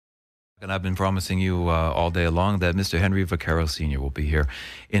And I've been promising you all day long that Mr. Henry Vaccaro Sr. will be here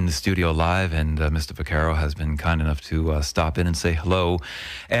in the studio live, and Mr. Vaccaro has been kind enough to stop in and say hello.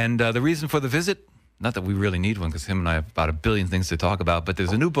 And the reason for the visit, not that we really need one because him and I have about a billion things to talk about, but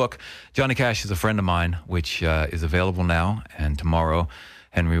there's a new book, Johnny Cash is a Friend of Mine, which is available now, and tomorrow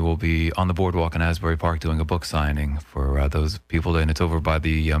Henry will be on the boardwalk in Asbury Park doing a book signing for those people, and it's over by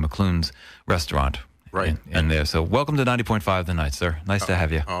the McClune's restaurant. Right. In there. So welcome to 90.5 The Night, sir. Nice to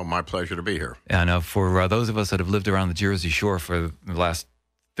have you. Oh, my pleasure to be here. And for those of us that have lived around the Jersey Shore for the last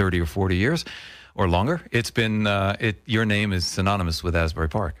 30 or 40 years or longer, it's been, your name is synonymous with Asbury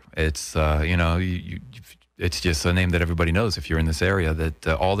Park. It's, it's just a name that everybody knows if you're in this area, that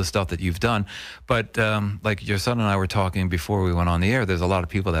all the stuff that you've done. But like your son and I were talking before we went on the air, there's a lot of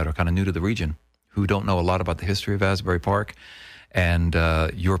people that are kind of new to the region who don't know a lot about the history of Asbury Park and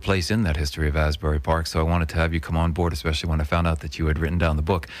your place in that history of Asbury Park. So I wanted to have you come on board, especially when I found out that you had written down the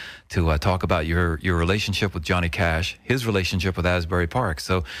book, to talk about your relationship with Johnny Cash, his relationship with Asbury Park.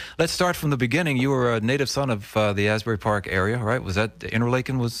 So let's start from the beginning. You were a native son of the Asbury Park area, right? Was that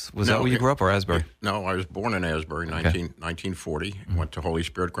Interlaken? Was that where you grew up, or Asbury? No, I was born in Asbury, 1940. Went to Holy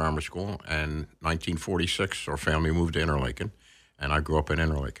Spirit Grammar School, and 1946 our family moved to Interlaken, and I grew up in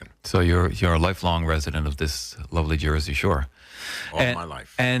Interlaken. So you're a lifelong resident of this lovely Jersey Shore. All my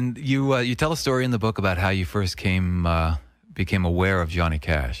life. And you tell a story in the book about how you first became aware of Johnny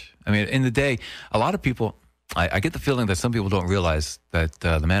Cash. I mean, in the day, a lot of people, I get the feeling that some people don't realize that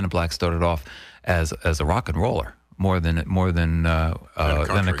the Man in Black started off as a rock and roller more than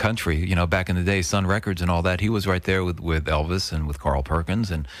a country. You know, back in the day, Sun Records and all that, he was right there with Elvis and with Carl Perkins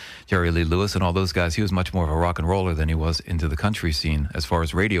and Jerry Lee Lewis and all those guys. He was much more of a rock and roller than he was into the country scene as far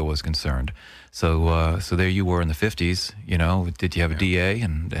as radio was concerned. So there you were in the 50s, you know. Did you have a DA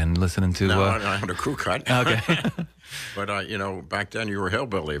and listening to... No, I had a crew cut. Okay. But, back then you were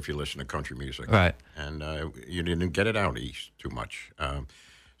hillbilly if you listened to country music. Right. And you didn't get it out east too much.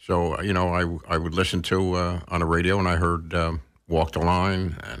 So, I would listen to on the radio, and I heard Walk the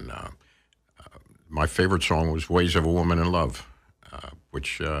Line, and my favorite song was Ways of a Woman in Love,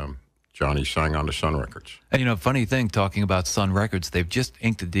 which Johnny sang on the Sun Records. And, funny thing, talking about Sun Records, they've just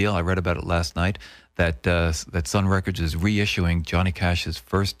inked a deal, I read about it last night, that Sun Records is reissuing Johnny Cash's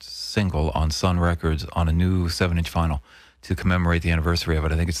first single on Sun Records on a new 7-inch vinyl to commemorate the anniversary of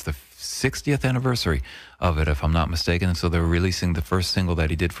it. I think it's the 60th anniversary of it, if I'm not mistaken. And so they're releasing the first single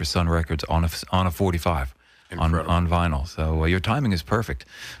that he did for Sun Records on a 45 on vinyl. So your timing is perfect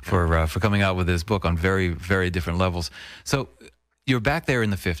for coming out with this book on very, very different levels. So you're back there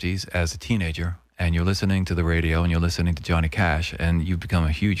in the 50s as a teenager, and you're listening to the radio, and you're listening to Johnny Cash, and you've become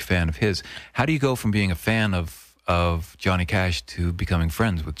a huge fan of his. How do you go from being a fan of Johnny Cash to becoming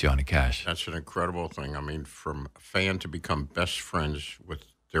friends with Johnny Cash? That's an incredible thing. I mean, from a fan to become best friends with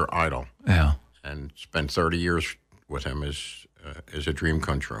their idol. Yeah. And spend 30 years with him is a dream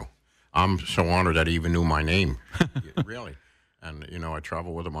come true. I'm so honored that he even knew my name, really. And, I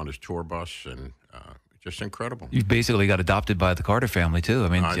travel with him on his tour bus, and just incredible. You basically got adopted by the Carter family, too. I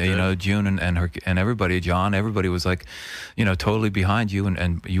mean, June and her and everybody, John, everybody was like, totally behind you,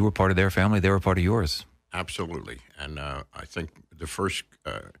 and you were part of their family. They were part of yours. Absolutely. And I think the first,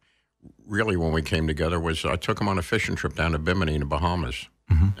 really when we came together was I took him on a fishing trip down to Bimini in the Bahamas.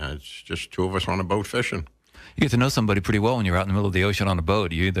 Mm-hmm. And it's just two of us on a boat fishing. You get to know somebody pretty well when you're out in the middle of the ocean on a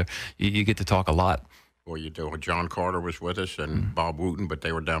boat. You get to talk a lot. Well, you do. John Carter was with us and Bob Wooten, but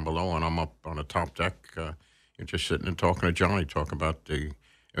they were down below, and I'm up on the top deck. You're just sitting and talking to Johnny, talking about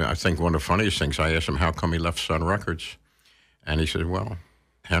I think one of the funniest things, I asked him how come he left Sun Records. And he said, well,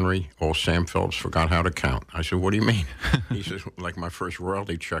 Henry, old Sam Phillips forgot how to count. I said, what do you mean? He says, like my first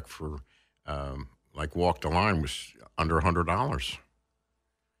royalty check for Walk the Line was under $100.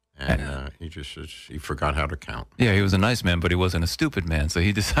 And he just says he forgot how to count. Yeah, he was a nice man, but he wasn't a stupid man. So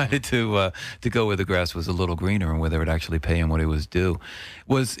he decided to go where the grass was a little greener and where they would actually pay him what he was due.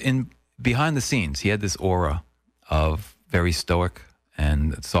 Behind the scenes, he had this aura of very stoic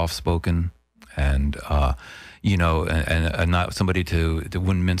and soft-spoken and, and not somebody that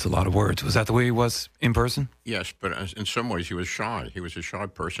wouldn't mince a lot of words. Was that the way he was in person? Yes, but in some ways he was shy. He was a shy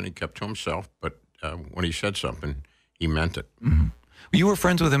person. He kept to himself, but when he said something, he meant it. Mm-hmm. You were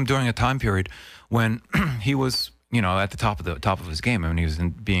friends with him during a time period when he was, at the top of his game. I mean, he was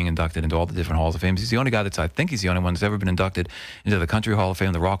being inducted into all the different halls of fame. He's the only guy I think he's the only one that's ever been inducted into the Country Hall of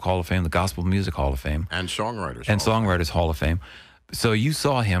Fame, the Rock Hall of Fame, the Gospel Music Hall of Fame, and Songwriters Hall of Fame. So you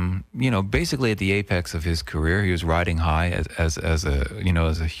saw him, basically at the apex of his career. He was riding high as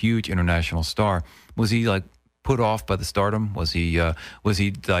a huge international star. Was he put off by the stardom? Was he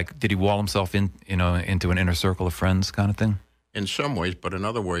did he wall himself into an inner circle of friends kind of thing? in some ways, but in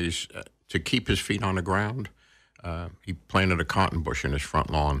other ways, to keep his feet on the ground, he planted a cotton bush in his front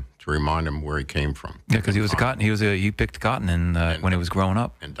lawn to remind him where he came from. Yeah, because he picked cotton when he was growing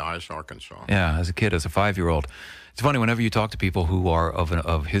up in Dyess, Arkansas. Yeah, as a kid, as a 5-year-old. It's funny, whenever you talk to people who are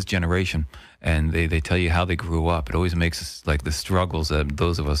of his generation and they tell you how they grew up, it always makes us, like, the struggles that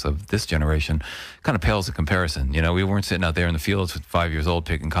those of us of this generation kind of pales in comparison. You know, we weren't sitting out there in the fields at 5 years old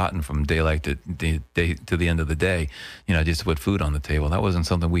picking cotton from daylight to the end of the day, you know, just to put food on the table. That wasn't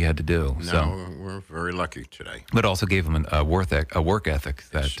something we had to do. No, so we're very lucky today. But also gave them a work ethic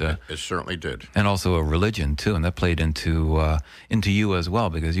that it certainly did, and also a religion too, and that played into you as well,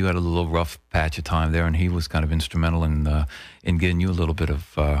 because you had a little rough patch of time there, and he was kind of instrumental in getting you a little bit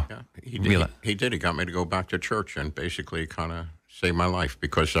of He did. He got me to go back to church and basically kind of saved my life,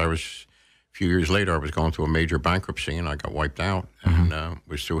 because a few years later, I was going through a major bankruptcy and I got wiped out. And it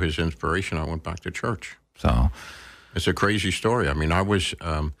was through his inspiration I went back to church. So it's a crazy story. I mean, I was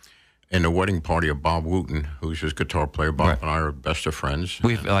in the wedding party of Bob Wooten, who's his guitar player. Bob and I are best of friends.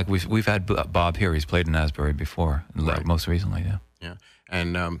 We've had Bob here. He's played in Asbury before, most recently. Yeah. Yeah.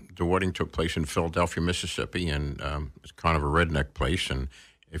 And the wedding took place in Philadelphia, Mississippi, and it's kind of a redneck place. And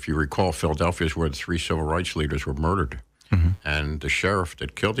if you recall, Philadelphia is where the 3 civil rights leaders were murdered. And the sheriff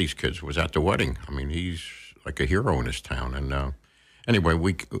that killed these kids was at the wedding. I mean, he's like a hero in his town. And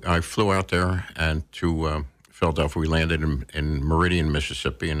anyway, I flew out there and to Philadelphia. We landed in Meridian,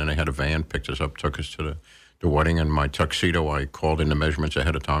 Mississippi, and then they had a van, picked us up, took us to the wedding. And my tuxedo, I called in the measurements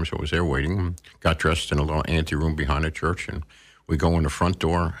ahead of time, so I was there waiting. Got dressed in a little anteroom behind the church, and we go in the front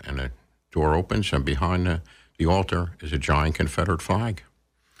door, and the door opens, and behind the altar is a giant Confederate flag.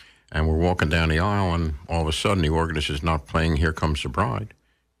 And we're walking down the aisle, and all of a sudden, the organist is not playing "Here Comes the Bride,"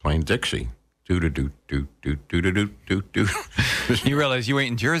 playing Dixie. Do-do-do-do-do-do-do-do-do. You realize you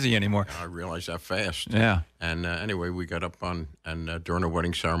ain't in Jersey anymore. I realized that fast. Yeah. And anyway, we got up and during the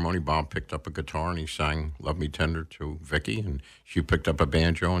wedding ceremony, Bob picked up a guitar, and he sang "Love Me Tender" to Vicky, and she picked up a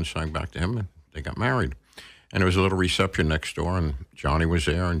banjo and sang back to him, and they got married. And there was a little reception next door, and Johnny was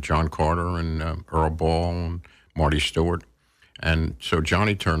there, and John Carter, and Earl Ball, and Marty Stewart. And so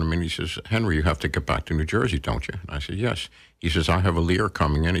Johnny turned to me and he says, "Henry, you have to get back to New Jersey, don't you?" And I said, "Yes." He says, "I have a Lear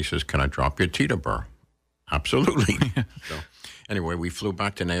coming in." He says, "Can I drop you at Teterboro?" Absolutely. So anyway, we flew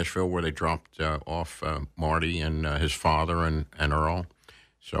back to Nashville, where they dropped off Marty and his father and Earl.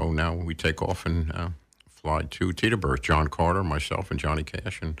 So now we take off and fly to Teterboro. John Carter, myself, and Johnny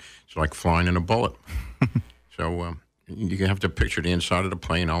Cash. And it's like flying in a bullet. So you have to picture the inside of the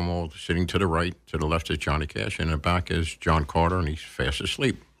plane. I'm all sitting to the right. To the left is Johnny Cash. And in the back is John Carter, and he's fast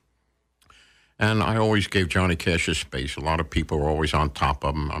asleep. And I always gave Johnny Cash his space. A lot of people are always on top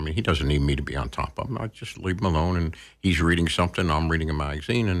of him. I mean, he doesn't need me to be on top of him. I just leave him alone, and he's reading something. I'm reading a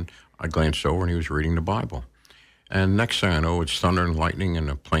magazine, and I glanced over, and he was reading the Bible. And next thing I know, it's thunder and lightning, and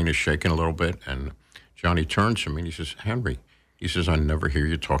the plane is shaking a little bit. And Johnny turns to me, and he says, "Henry," he says, "I never hear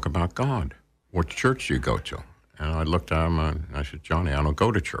you talk about God. What church do you go to?" And I looked at him, and I said, "Johnny, I don't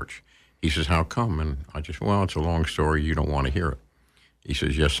go to church." He says, "How come?" And I just, "Well, it's a long story. You don't want to hear it." He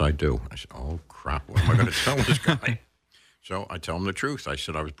says, "Yes, I do." I said, "Oh, crap. What am I going to tell this guy?" So I tell him the truth. I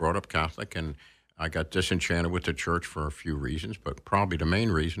said I was brought up Catholic, and I got disenchanted with the church for a few reasons, but probably the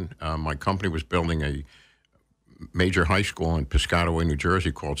main reason, my company was building a major high school in Piscataway, New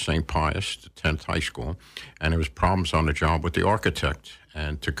Jersey, called St. Pius, the 10th high school, and there was problems on the job with the architect.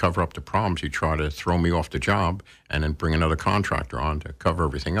 And to cover up the problems, he tried to throw me off the job and then bring another contractor on to cover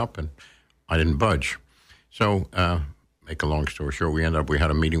everything up, and I didn't budge. So, make a long story short, we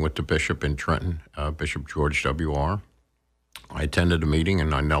had a meeting with the bishop in Trenton, Bishop George W.R. I attended the meeting,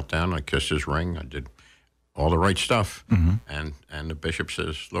 and I knelt down, I kissed his ring, I did all the right stuff. And the bishop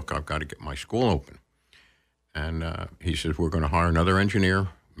says, "Look, I've got to get my school open." And he says, "We're going to hire another engineer,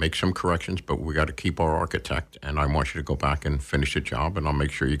 make some corrections, but we got to keep our architect, and I want you to go back and finish the job, and I'll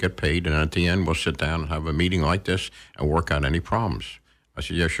make sure you get paid, and at the end, we'll sit down and have a meeting like this and work out any problems." I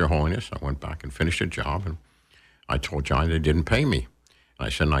said, "Yes, Your Holiness." I went back and finished the job, and I told Johnny they didn't pay me. And I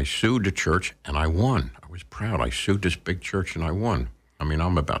said, and I sued the church, and I won. I was proud. I sued this big church, and I won. I mean,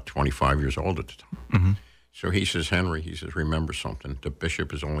 I'm about 25 years old at the time. So he says, "Henry," he says, "remember something. The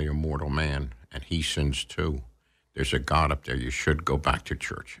bishop is only a mortal man, and he sins too. There's a God up there. You should go back to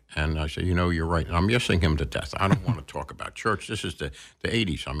church." And I said, "You're right." And I'm yesing him to death. I don't want to talk about church. This is the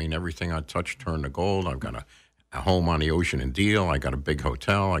 80s. I mean, everything I touch turned to gold. I've got a home on the ocean in Deal. I got a big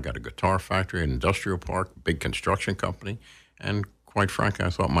hotel. I got a guitar factory, an industrial park, big construction company. And quite frankly, I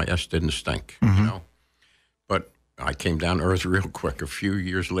thought my S didn't stink, But I came down to earth real quick. A few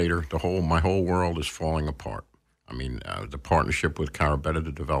years later, my whole world is falling apart. I mean, the partnership with Carabetta,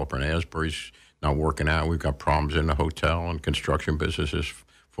 the developer in Asbury's not working out. We've got problems in the hotel and construction businesses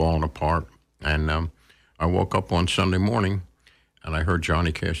falling apart. And I woke up on Sunday morning, and I heard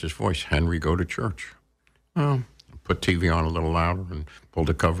Johnny Cash's voice, "Henry, go to church." Well, I put TV on a little louder and pulled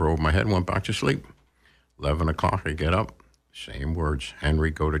the cover over my head and went back to sleep. 11 o'clock, I get up, same words,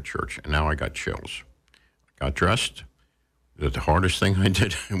 "Henry, go to church." And now I got chills. I got dressed. The hardest thing I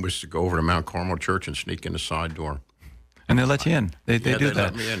did was to go over to Mount Carmel Church and sneak in the side door. And they let you in. They do that.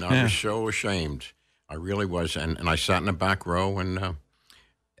 Let me in. I was so ashamed. I really was. And I sat in the back row, and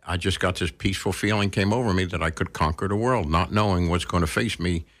I just got this peaceful feeling came over me that I could conquer the world, not knowing what's going to face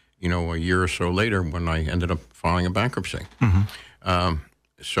me, a year or so later when I ended up filing a bankruptcy.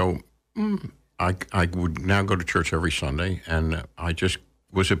 So I would now go to church every Sunday, and I just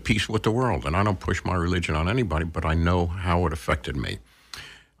was at peace with the world. And I don't push my religion on anybody, but I know how it affected me.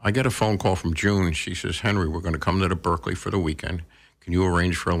 I get a phone call from June. She says, "Henry, we're going to come to Berkeley for the weekend. Can you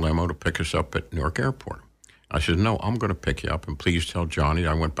arrange for a limo to pick us up at Newark Airport?" I said, "No, I'm going to pick you up, and please tell Johnny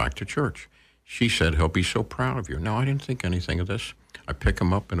I went back to church." She said, "He'll be so proud of you." No, I didn't think anything of this. I pick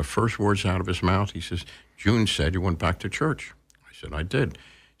him up, and the first words out of his mouth, he says, "June said you went back to church." I said, "I did."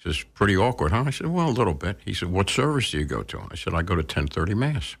 He says, "Pretty awkward, huh?" I said, "Well, a little bit." He said, "What service do you go to?" I said, "I go to 10:30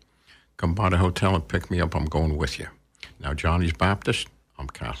 Mass. Come by the hotel and pick me up. I'm going with you." Now, Johnny's Baptist. I'm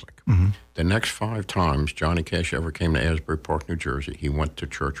Catholic. The next 5 times Johnny Cash ever came to Asbury Park, New Jersey, he went to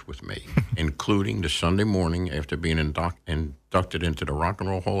church with me, including the Sunday morning after being inducted into the Rock and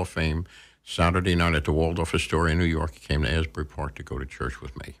Roll Hall of Fame. Saturday night at the Waldorf Astoria in New York, he came to Asbury Park to go to church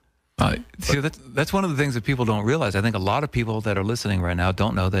with me. See, that's one of the things that people don't realize. I think a lot of people that are listening right now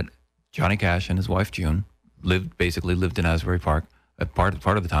don't know that Johnny Cash and his wife June basically lived in Asbury Park, part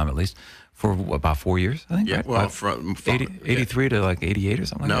of the time at least, for about 4 years, I think. Yeah, right? well, from 83 to like 88 or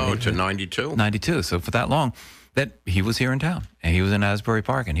something. No, like that. to 92. 92. So for that long, that he was here in town, and he was in Asbury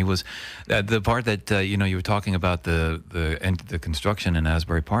Park, and he was the part that you were talking about the construction in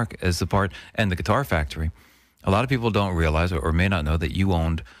Asbury Park as the part, and the guitar factory. A lot of people don't realize or may not know that you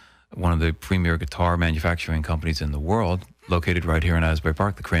owned one of the premier guitar manufacturing companies in the world, located right here in Asbury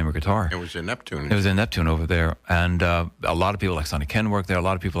Park, the Kramer Guitar. It was in Neptune. It was in Neptune over there. And a lot of people like Sonny Ken worked there. A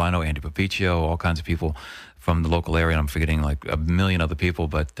lot of people I know, Andy Papiccio, all kinds of people from the local area. And I'm forgetting like a million other people,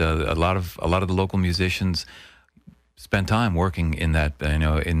 but a lot of the local musicians spent time working in that,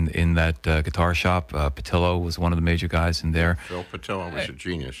 in that guitar shop. Patillo was one of the major guys in there. Phil Patillo was a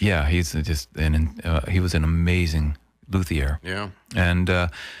genius. Yeah, he was an amazing luthier. Yeah.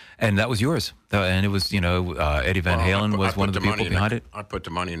 And that was yours. And it was, Eddie Van Halen was one of the people behind it. I put the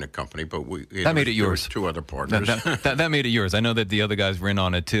money in the company, but that made it yours. 2 other partners. That made it yours. I know that the other guys were in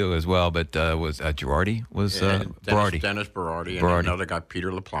on it too as well, but was Girardi? Dennis Berardi, and another guy,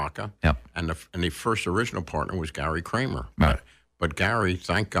 Peter LaPlaca. Yep. And the first original partner was Gary Kramer. Right. But Gary,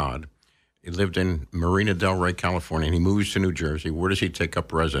 thank God, he lived in Marina Del Rey, California, and he moves to New Jersey. Where does he take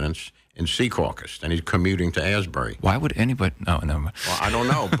up residence? In Secaucus, and he's commuting to Asbury. Why would anybody? No, never mind. Well, I don't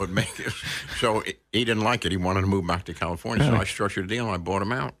know, but so he didn't like it. He wanted to move back to California, so I structured a deal and I bought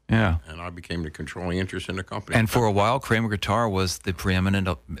him out. Yeah, and I became the controlling interest in the company. And for a while, Kramer Guitar was the preeminent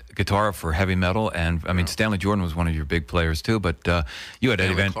guitar for heavy metal, and I mean Stanley Jordan was one of your big players too. But you had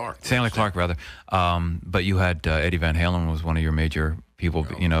Stanley Clark rather. But you had Eddie Van Halen was one of your major people,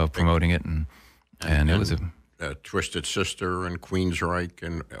 promoting it, and it was a. Twisted Sister and Queensryche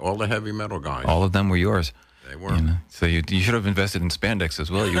and all the heavy metal guys. All of them were yours. They were. So you should have invested in spandex as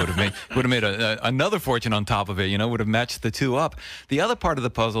well. You would have made another fortune on top of it. Would have matched the two up. The other part of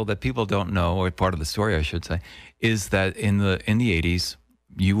the puzzle that people don't know, or part of the story, I should say, is that in the 80s,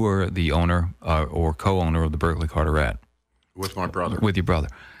 you were the owner or co-owner of the Berkeley Carteret. With my brother. With your brother,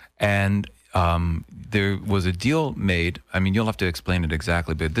 and there was a deal made. I mean, you'll have to explain it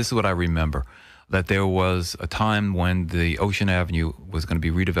exactly, but this is what I remember. That there was a time when the Ocean Avenue was going to be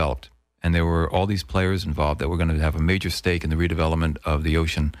redeveloped, and there were all these players involved that were going to have a major stake in the redevelopment of the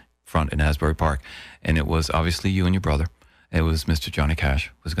ocean front in Asbury Park. And it was obviously you and your brother. It was Mr. Johnny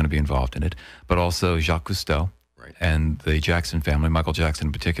Cash was going to be involved in it, but also Jacques Cousteau and the Jackson family, Michael Jackson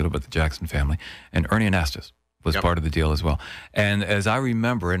in particular, but the Jackson family, and Ernie Anastas was part of the deal as well. And as I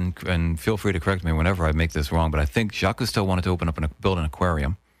remember, and feel free to correct me whenever I make this wrong, but I think Jacques Cousteau wanted to build an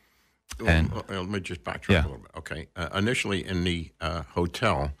aquarium. And let me just backtrack a little bit. Okay. Initially in the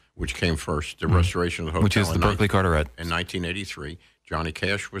hotel, which came first, the restoration of the hotel. Which is the Berkeley Carteret. In 1983, Johnny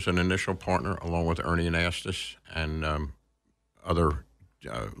Cash was an initial partner, along with Ernie Anastas and other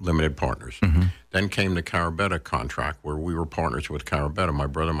limited partners. Then came the Carabetta contract, where we were partners with Carabetta, my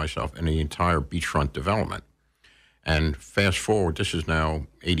brother and myself, in the entire beachfront development. And fast forward, this is now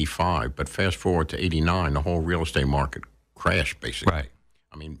 85, but fast forward to 89, the whole real estate market crashed, basically. Right.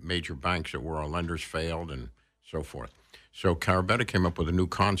 I mean, major banks that were our lenders failed and so forth. So Carabetta came up with a new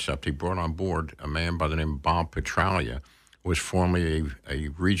concept. He brought on board a man by the name of Bob Petralia, who was formerly a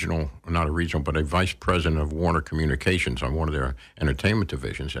regional, not a regional, but a vice president of Warner Communications on one of their entertainment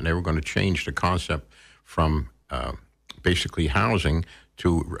divisions. And they were going to change the concept from basically housing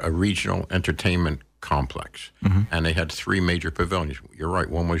to a regional entertainment complex. And they had three major pavilions. You're right.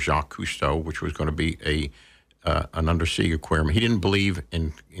 One was Jacques Cousteau, which was going to be an undersea aquarium. He didn't believe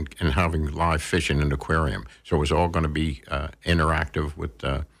in having live fish in an aquarium, so it was all going to be interactive with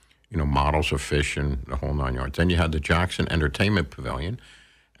models of fish and the whole 9 yards. Then you had the Jackson Entertainment Pavilion,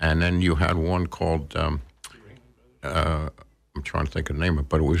 and then you had one called I'm trying to think of the name of it,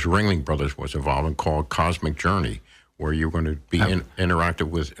 but it was Ringling Brothers was involved in, called Cosmic Journey, where you're going to be interactive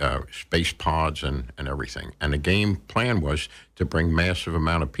with space pods and everything. And the game plan was to bring massive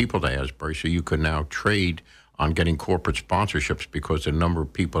amount of people to Asbury, so you could now trade on getting corporate sponsorships because the number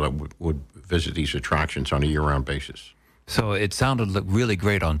of people that would visit these attractions on a year-round basis. So it sounded really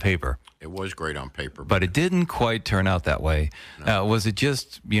great on paper. It was great on paper. But it didn't quite turn out that way. No. Was it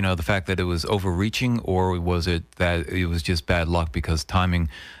just, the fact that it was overreaching, or was it that it was just bad luck because timing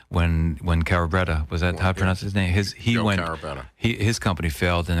when Carabetta, was that how to pronounce his name? His company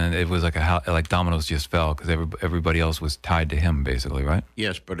failed, and then it was like dominoes just fell because everybody else was tied to him, basically, right?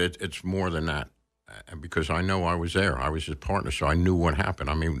 Yes, but it's more than that. Because I know I was there. I was his partner, so I knew what happened.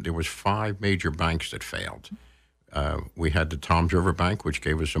 I mean, there was 5 major banks that failed. We had the Toms River Bank, which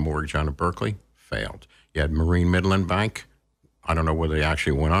gave us a mortgage on at Berkeley, failed. You had Marine Midland Bank. I don't know whether they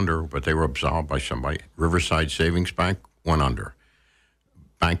actually went under, but they were absolved by somebody. Riverside Savings Bank went under.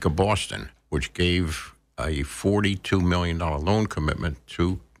 Bank of Boston, which gave a $42 million loan commitment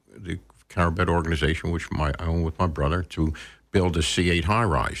to the Carabetta organization, which I own with my brother, to build a C8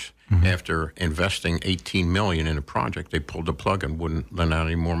 high-rise. After investing $18 million in a project, they pulled the plug and wouldn't lend out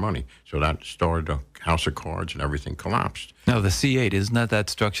any more money. So that started a house of cards, and everything collapsed. No, the C8, isn't that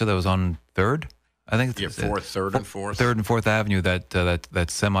structure that was on 3rd? I think it's Third and Fourth. 3rd and 4th Avenue,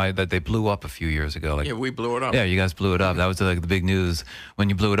 that they blew up a few years ago. Yeah, we blew it up. Yeah, you guys blew it up. That was the big news when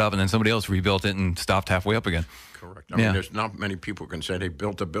you blew it up, and then somebody else rebuilt it and stopped halfway up again. Correct. I mean, there's not many people can say they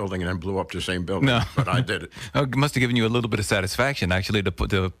built a building and then blew up the same building. No. But I did it. It must have given you a little bit of satisfaction, actually,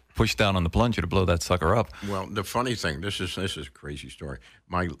 to push down on the plunger to blow that sucker up. Well, the funny thing, this is a crazy story.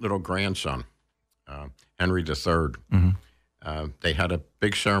 My little grandson, Henry III, they had a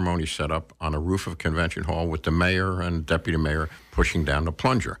big ceremony set up on a roof of Convention Hall with the mayor and deputy mayor pushing down the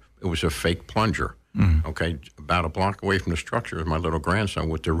plunger. It was a fake plunger. Okay, about a block away from the structure was my little grandson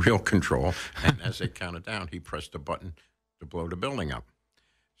with the real control, and as they counted down, he pressed the button to blow the building up.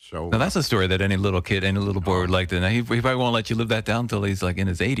 So now that's a story that any little kid, any little boy would like to know. He probably won't let you live that down until he's like in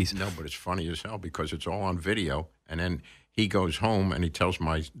his 80s. No, but it's funny as hell because it's all on video, and then he goes home and he tells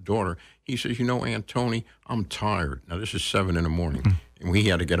my daughter, he says, Aunt Tony, I'm tired. Now, this is 7 in the morning. And we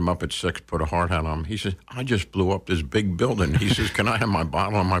had to get him up at 6, put a hard hat on him. He says, I just blew up this big building. He says, can I have my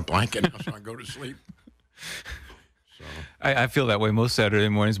bottle and my blanket now so I go to sleep? So. I feel that way most Saturday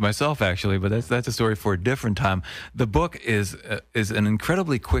mornings myself, actually, but that's a story for a different time. The book is an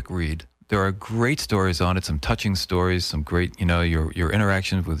incredibly quick read. There are great stories on it, some touching stories, some great, your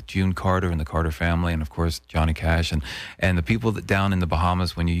interactions with June Carter and the Carter family, and of course Johnny Cash, and the people that down in the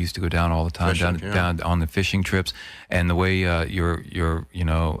Bahamas when you used to go down all the time, down on the fishing trips, and the way your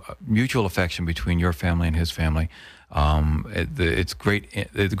mutual affection between your family and his family. It's great.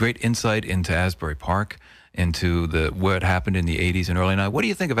 It's a great insight into Asbury Park, into what happened in the 80s and early 90s. What do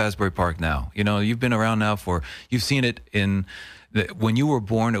you think of Asbury Park now? You've been around now you've seen it when you were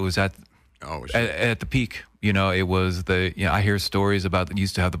born. It was at the peak. It was I hear stories about that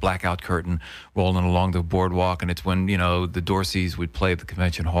used to have the blackout curtain rolling along the boardwalk, and it's when, the Dorseys would play at the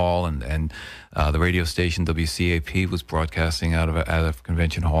convention hall, and the radio station WCAP was broadcasting out of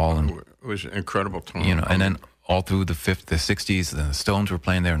convention hall. And it was an incredible time. And then all through the 60s, and the Stones were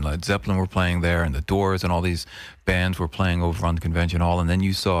playing there, and Led Zeppelin were playing there, and the Doors and all these bands were playing over on the convention hall. And then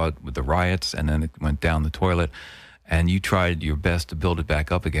you saw it with the riots, and then it went down the toilet. And you tried your best to build it back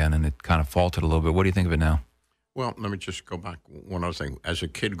up again, and it kind of faltered a little bit. What do you think of it now? Well, let me just go back one other thing. As a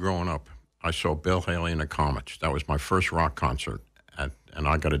kid growing up, I saw Bill Haley and the Comets. That was my first rock concert, and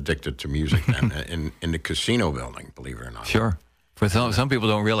I got addicted to music then in the casino building, believe it or not. Sure. For some people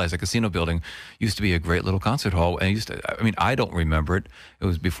don't realize the casino building used to be a great little concert hall. And I don't remember it. It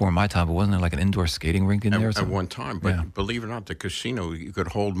was before my time, but wasn't there like an indoor skating rink in there or something? At one time. But believe it or not, the casino, you could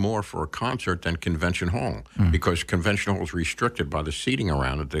hold more for a concert than convention hall because convention hall was restricted by the seating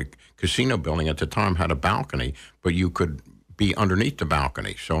around it. The casino building at the time had a balcony, but you could be underneath the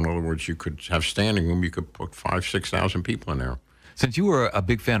balcony. So in other words, you could have standing room. You could put 5,000 to 6,000 people in there. Since you were a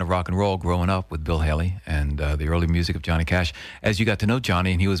big fan of rock and roll growing up with Bill Haley and the early music of Johnny Cash, as you got to know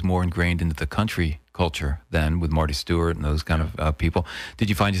Johnny and he was more ingrained into the country culture then with Marty Stewart and those kind of people, did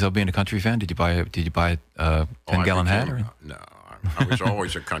you find yourself being a country fan? Did you buy a 10-gallon hat? Or? No, I was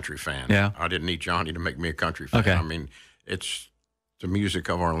always a country fan. Yeah. I didn't need Johnny to make me a country fan. Okay. I mean, it's the music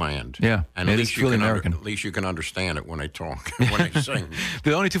of our land. Yeah, and it is truly American. At least you can understand it when they talk, when they sing.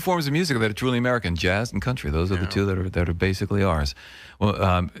 The only two forms of music that are truly American, jazz and country. Those are the two that are basically ours.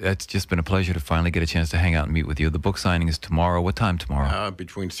 Well, it's just been a pleasure to finally get a chance to hang out and meet with you. The book signing is tomorrow. What time tomorrow?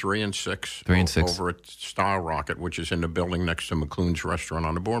 Between 3 and 6. 3 and 6. Over at Style Rocket, which is in the building next to McClune's Restaurant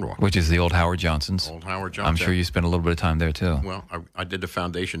on the boardwalk. Which is the old Howard Johnson's. Old Howard Johnson. I'm sure you spent a little bit of time there, too. Well, I did the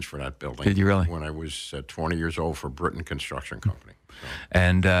foundations for that building. Did you really? When I was 20 years old for Britain Construction Company. So.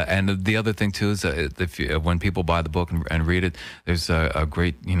 And the other thing, too, is when people buy the book and read it, there's a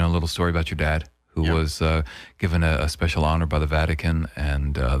great little story about your dad, who was given a special honor by the Vatican.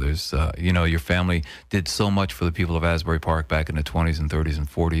 And there's, your family did so much for the people of Asbury Park back in the 20s and 30s and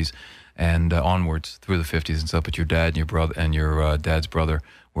 40s and onwards through the 50s and stuff. But your dad and your brother and your dad's brother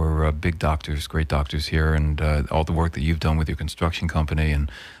were big doctors, great doctors here. And all the work that you've done with your construction company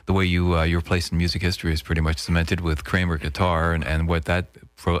and the way your place in music history is pretty much cemented with Kramer guitar and what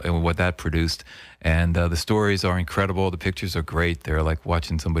that produced. And the stories are incredible. The pictures are great. They're like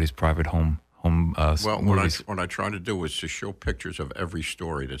watching somebody's private home movies. What I try to do is to show pictures of every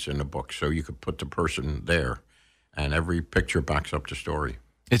story that's in the book, so you could put the person there, and every picture backs up the story.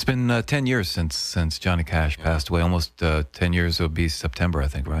 It's been 10 years since Johnny Cash passed away. Almost 10 years. It'll be September, I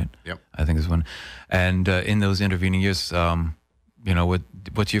think, right? Yep. I think is when. And in those intervening years,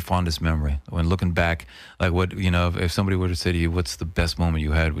 what's your fondest memory when looking back? Like if somebody were to say to you, "What's the best moment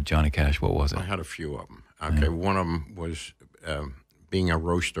you had with Johnny Cash?" What was it? I had a few of them. Okay, one of them was being a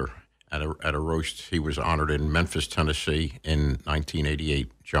roaster. At a roast, he was honored in Memphis, Tennessee in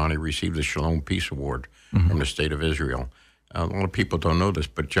 1988. Johnny received the Shalom Peace Award from the State of Israel. A lot of people don't know this,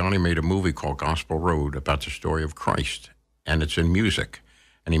 but Johnny made a movie called Gospel Road about the story of Christ, and it's in music.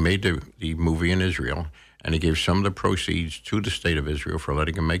 And he made the movie in Israel, and he gave some of the proceeds to the State of Israel for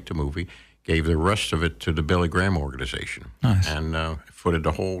letting him make the movie, gave the rest of it to the Billy Graham Organization, and footed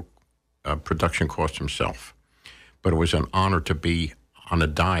the whole production cost himself. But it was an honor to be on a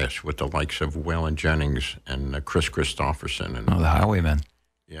dais with the likes of Waylon Jennings and Chris Christopherson and the Highwaymen.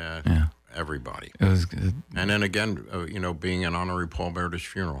 Yeah, everybody. It was, and then again, being an honorary pallbearer's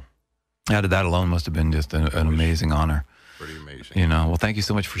funeral. That alone must have been just an amazing honor. Pretty amazing. Well, thank you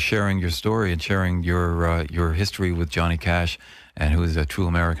so much for sharing your story and sharing your history with Johnny Cash, and who is a true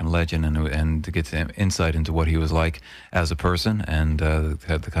American legend, and to get some insight into what he was like as a person and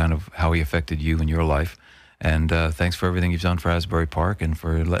the kind of how he affected you in your life. And thanks for everything you've done for Asbury Park and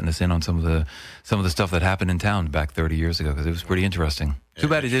for letting us in on some of the stuff that happened in town back 30 years ago, because it was pretty interesting. Too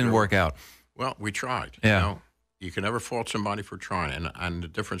bad it didn't work out. Well, we tried. Yeah. You can never fault somebody for trying, and the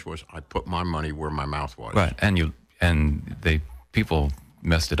difference was I put my money where my mouth was. Right, and people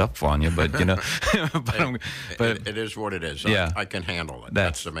messed it up on you, but but it is what it is. Yeah, I can handle it.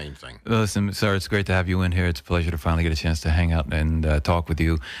 That's the main thing. Listen, sir, it's great to have you in here. It's a pleasure to finally get a chance to hang out and talk with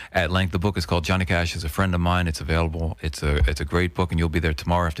you at length. The book is called Johnny Cash is a Friend of Mine. It's available. It's a great book, and you'll be there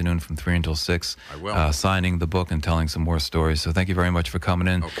tomorrow afternoon from 3 until 6. I will. Signing the book and telling some more stories. So thank you very much for coming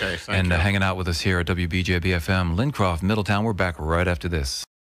in and hanging out with us here at WBJB-FM, Lincroft, Middletown. We're back right after this.